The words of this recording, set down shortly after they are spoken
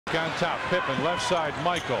On top, Pippen, left side,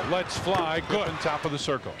 Michael. Let's fly. Good. Pippen, top of the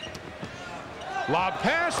circle. Lob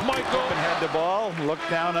pass, Michael. Pippen had the ball, looked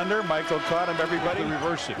down under. Michael caught him, everybody.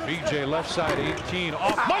 Reverse it. BJ, left side, 18.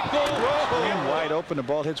 Off Michael. Screen wide open, the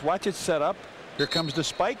ball hits. Watch it set up. Here comes the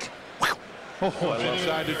spike. Oh,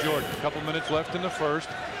 inside to Jordan. A couple minutes left in the first.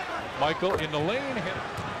 Michael in the lane.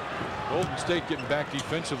 Golden State getting back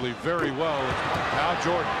defensively very well. Now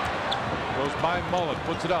Jordan goes by Mullen,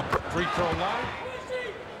 puts it up. Free throw line.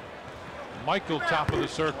 Michael, top of the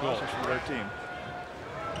circle. For their team.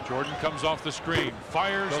 Jordan comes off the screen,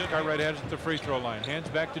 fires it. Cartwright has it at the free throw line. Hands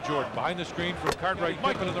back to Jordan. Behind the screen from Cartwright.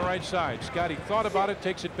 Michael on the right side. Scotty thought about it,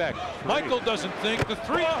 takes it back. Michael doesn't think. The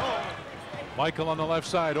three. Michael on the left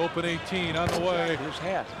side, open 18 on the way. His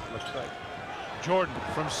hat, looks like. Jordan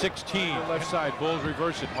from 16, left side. Bulls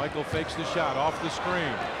reverse it. Michael fakes the shot off the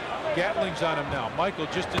screen. Gatling's on him now. Michael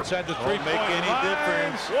just inside the three-point line. Make any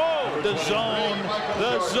difference. Whoa! The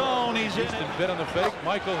zone. He's in it. Bit on the fake.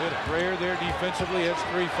 Michael hit it. Brayer there defensively. Has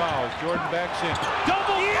 3 fouls. Jordan backs in.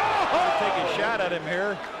 Double. Take a shot at him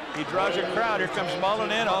here. He draws a crowd. Here comes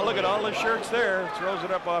Mullen in. Oh, look at all the shirts there. Throws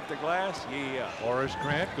it up off the glass. Yeah. Horace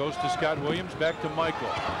Grant goes to Scott Williams. Back to Michael.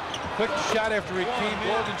 Quick shot after he came in.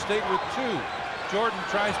 Golden State with 2. Jordan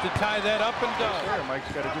tries to tie that up and does. There,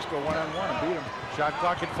 Mike's got to just go one-on-one and beat him. Shot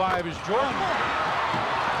clock at 5 is Jordan.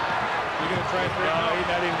 You're going to try and No,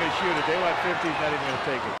 he's not even going to shoot it. They want 50. He's not even going to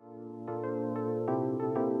take it.